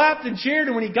everybody clapped and cheered.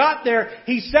 And when he got there,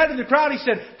 he said to the crowd, he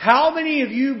said, "How many of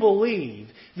you believe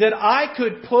that I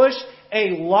could push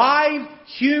a live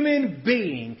human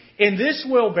being in this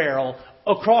wheelbarrow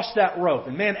across that rope?"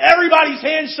 And man, everybody's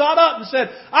hands shot up and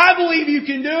said, "I believe you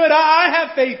can do it. I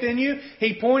have faith in you."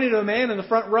 He pointed to a man in the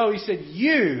front row. He said,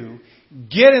 "You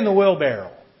get in the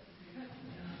wheelbarrow."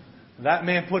 That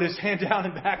man put his hand down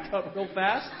and backed up real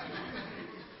fast.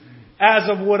 As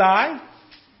of would I,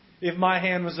 if my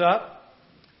hand was up.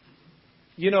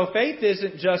 You know, faith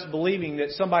isn't just believing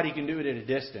that somebody can do it at a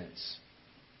distance.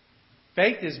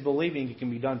 Faith is believing it can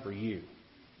be done for you.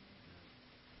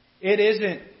 It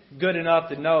isn't good enough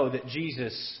to know that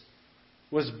Jesus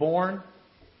was born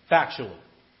factually.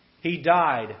 He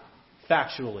died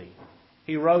factually.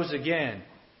 He rose again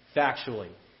factually.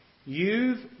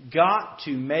 You've got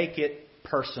to make it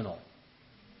personal.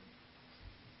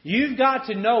 You've got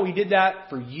to know He did that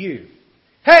for you.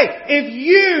 Hey, if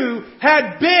you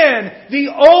had been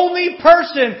the only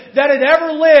person that had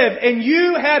ever lived and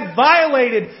you had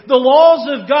violated the laws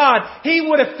of God, He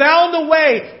would have found a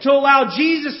way to allow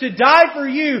Jesus to die for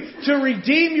you to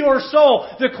redeem your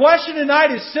soul. The question tonight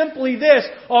is simply this,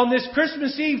 on this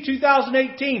Christmas Eve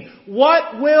 2018,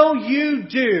 what will you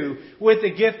do with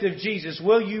the gift of Jesus?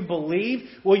 Will you believe?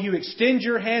 Will you extend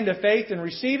your hand of faith and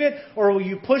receive it? Or will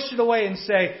you push it away and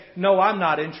say, no, I'm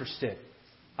not interested.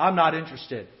 I'm not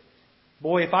interested.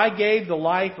 Boy, if I gave the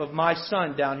life of my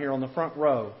son down here on the front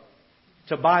row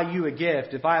to buy you a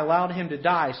gift, if I allowed him to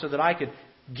die so that I could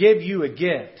give you a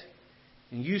gift,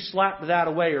 and you slapped that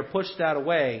away or pushed that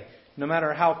away, no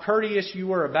matter how courteous you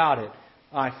were about it,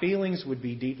 my feelings would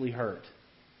be deeply hurt.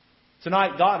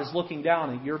 Tonight, God is looking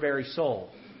down at your very soul.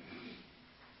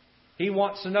 He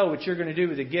wants to know what you're going to do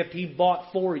with the gift He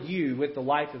bought for you with the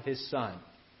life of His Son.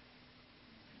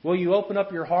 Will you open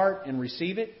up your heart and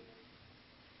receive it?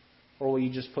 Or will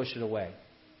you just push it away?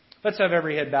 Let's have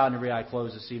every head bowed and every eye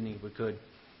closed this evening if we could.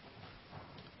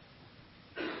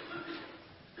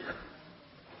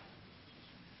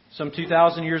 Some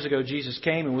 2,000 years ago, Jesus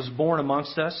came and was born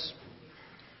amongst us.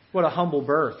 What a humble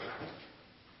birth.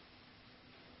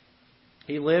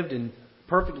 He lived in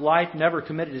perfect life, never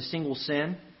committed a single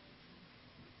sin.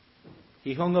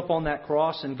 He hung up on that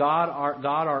cross, and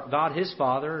God, His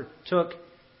Father, took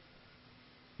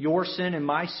your sin and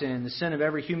my sin, the sin of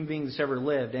every human being that's ever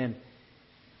lived, and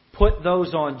put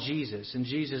those on Jesus. And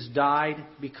Jesus died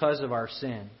because of our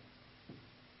sin.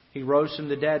 He rose from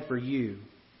the dead for you.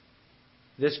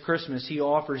 This Christmas, He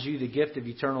offers you the gift of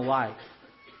eternal life.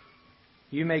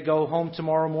 You may go home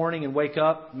tomorrow morning and wake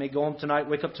up, may go home tonight,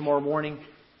 wake up tomorrow morning,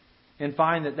 and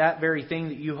find that very thing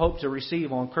that you hoped to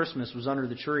receive on Christmas was under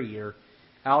the tree or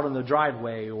out in the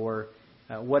driveway or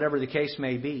whatever the case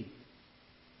may be.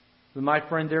 But my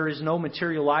friend, there is no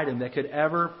material item that could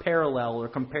ever parallel or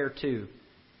compare to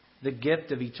the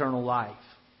gift of eternal life.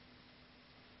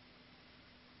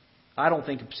 I don't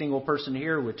think a single person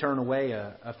here would turn away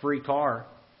a free car.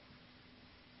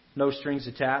 No strings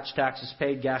attached, taxes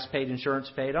paid, gas paid,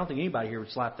 insurance paid. I don't think anybody here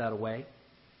would slap that away.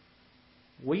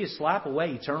 Will you slap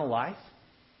away eternal life?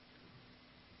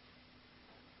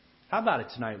 How about it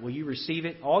tonight? Will you receive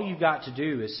it? All you've got to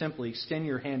do is simply extend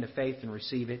your hand of faith and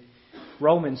receive it.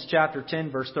 Romans chapter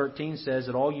 10 verse 13 says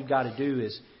that all you've got to do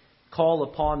is call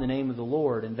upon the name of the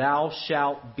Lord and thou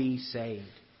shalt be saved.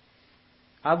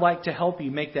 I'd like to help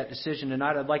you make that decision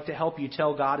tonight. I'd like to help you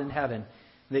tell God in heaven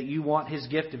that you want His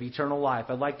gift of eternal life.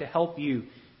 I'd like to help you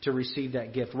to receive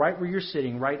that gift right where you're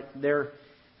sitting, right there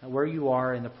where you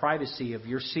are in the privacy of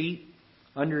your seat,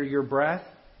 under your breath.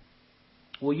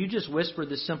 Will you just whisper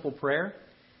this simple prayer?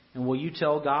 And will you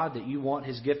tell God that you want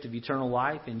His gift of eternal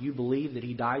life and you believe that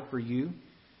He died for you?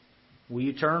 Will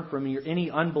you turn from any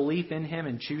unbelief in Him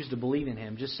and choose to believe in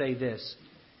Him? Just say this.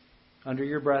 Under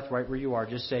your breath, right where you are,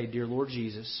 just say, Dear Lord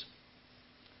Jesus,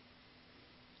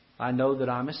 I know that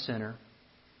I'm a sinner.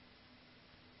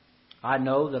 I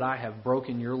know that I have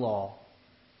broken your law.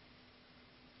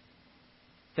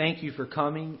 Thank you for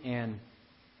coming and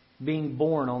being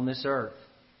born on this earth.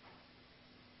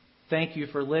 Thank you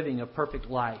for living a perfect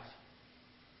life.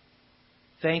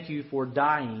 Thank you for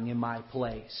dying in my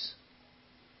place.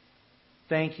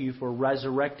 Thank you for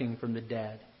resurrecting from the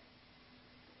dead.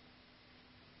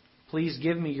 Please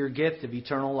give me your gift of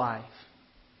eternal life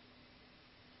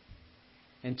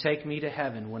and take me to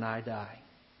heaven when I die.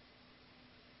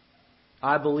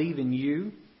 I believe in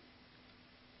you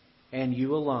and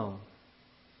you alone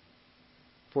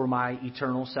for my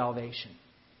eternal salvation.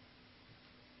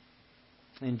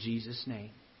 In Jesus' name.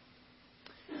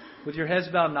 With your heads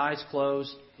bowed and eyes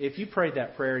closed, if you prayed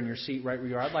that prayer in your seat right where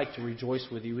you are, I'd like to rejoice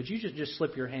with you. Would you just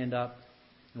slip your hand up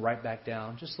and right back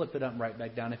down? Just slip it up and right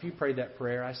back down. If you prayed that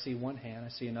prayer, I see one hand. I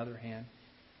see another hand.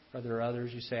 Are there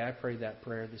others? You say, I prayed that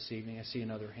prayer this evening. I see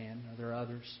another hand. Are there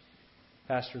others?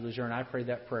 Pastor Lejeune, I prayed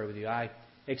that prayer with you. I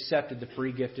accepted the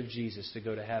free gift of Jesus to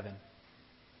go to heaven.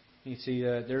 You see,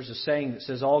 there's a saying that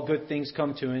says, all good things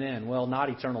come to an end. Well,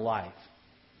 not eternal life.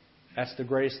 That's the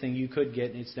greatest thing you could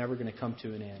get, and it's never going to come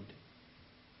to an end.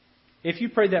 If you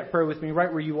prayed that prayer with me right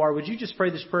where you are, would you just pray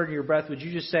this prayer to your breath? Would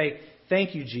you just say,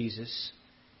 thank you, Jesus,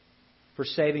 for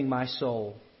saving my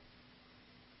soul.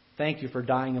 Thank you for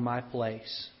dying in my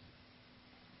place.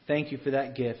 Thank you for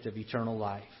that gift of eternal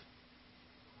life.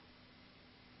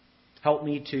 Help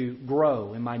me to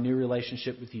grow in my new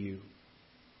relationship with you.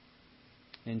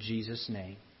 In Jesus'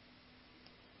 name.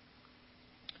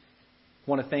 I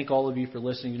want to thank all of you for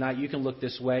listening tonight. You can look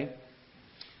this way.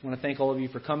 I want to thank all of you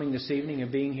for coming this evening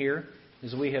and being here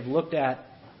as we have looked at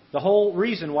the whole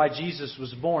reason why Jesus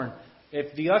was born.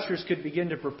 If the ushers could begin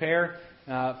to prepare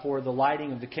for the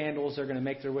lighting of the candles, they're going to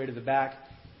make their way to the back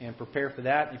and prepare for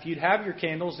that. If you'd have your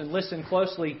candles and listen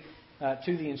closely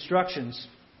to the instructions,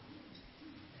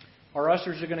 our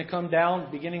ushers are going to come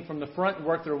down beginning from the front and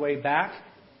work their way back.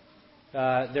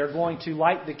 They're going to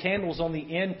light the candles on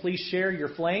the end. Please share your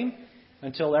flame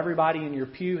until everybody in your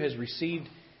pew has received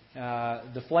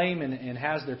the flame and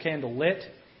has their candle lit.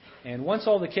 And once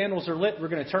all the candles are lit, we're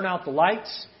going to turn out the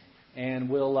lights, and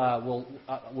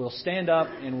we'll stand up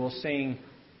and we'll sing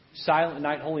Silent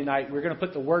Night, Holy Night. We're going to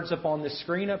put the words up on this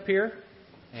screen up here,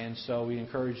 and so we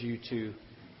encourage you to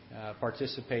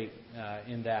participate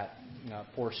in that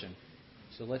portion.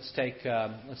 So let's take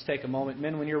a moment.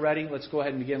 Men, when you're ready, let's go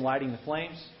ahead and begin lighting the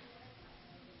flames.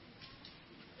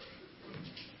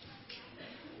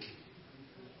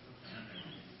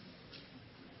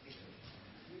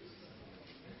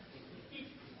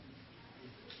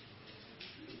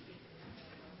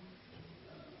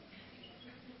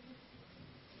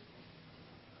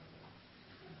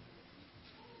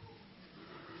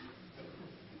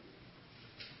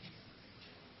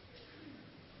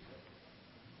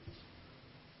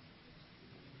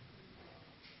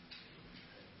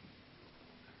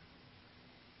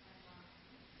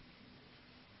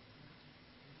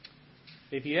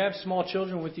 If you have small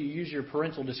children with you, use your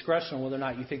parental discretion on whether or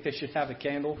not you think they should have a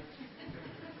candle.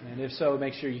 And if so,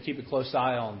 make sure you keep a close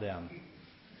eye on them.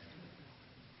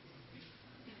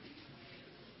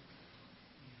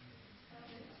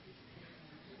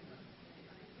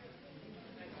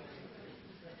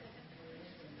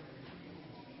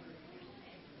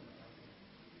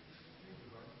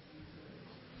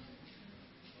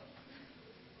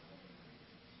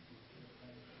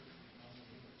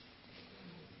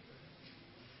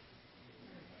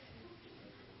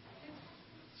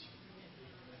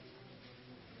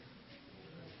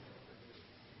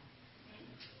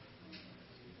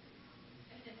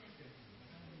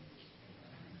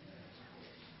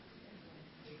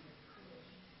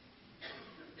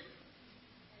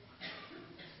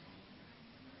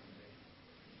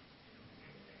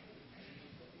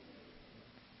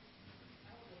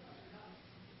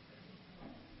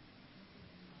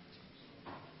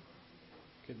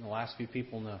 Getting the last few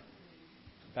people in the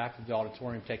back of the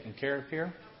auditorium taken care of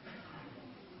here.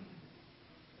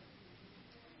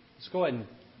 Let's go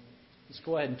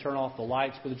ahead and turn off the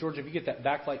lights. Brother George, if you get that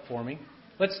backlight for me.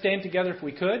 Let's stand together if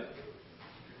we could.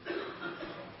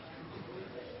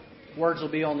 Words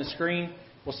will be on the screen.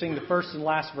 We'll sing the first and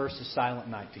last verse of Silent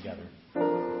Night together.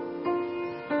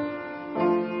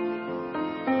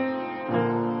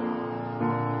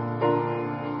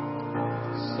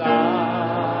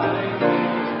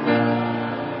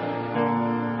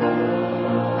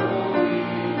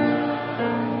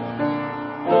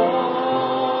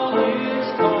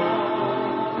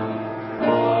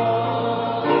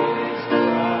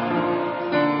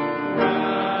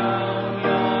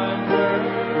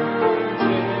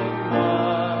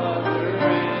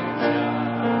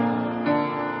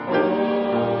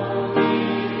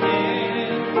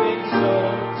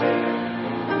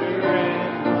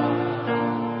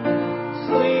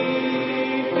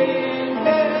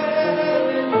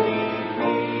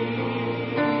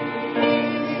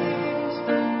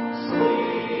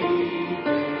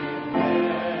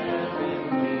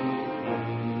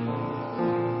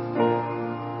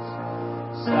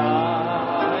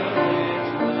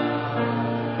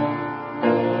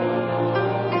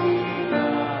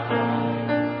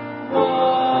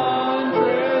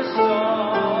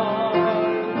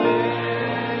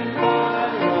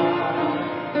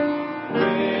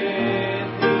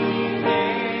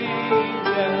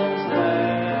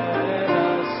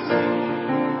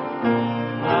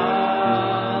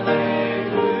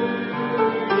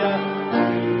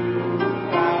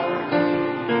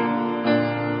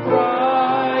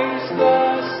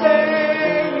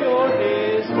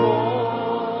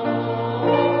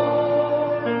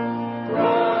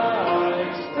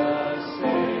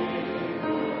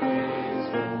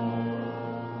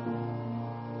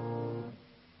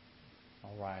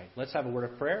 Let's have a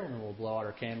word of prayer, and then we'll blow out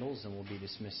our candles, and we'll be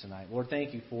dismissed tonight. Lord,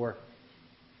 thank you for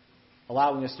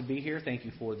allowing us to be here. Thank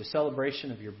you for the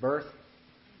celebration of your birth.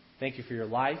 Thank you for your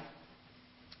life.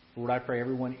 Lord, I pray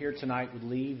everyone here tonight would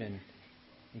leave and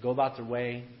go about their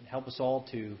way. Help us all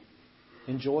to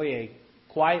enjoy a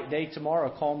quiet day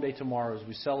tomorrow, a calm day tomorrow as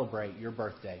we celebrate your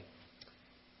birthday.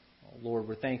 Lord,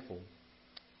 we're thankful.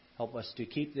 Help us to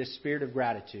keep this spirit of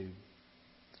gratitude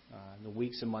in the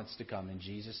weeks and months to come. In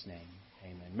Jesus' name,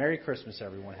 amen. Merry Christmas,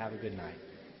 everyone. Have a good night.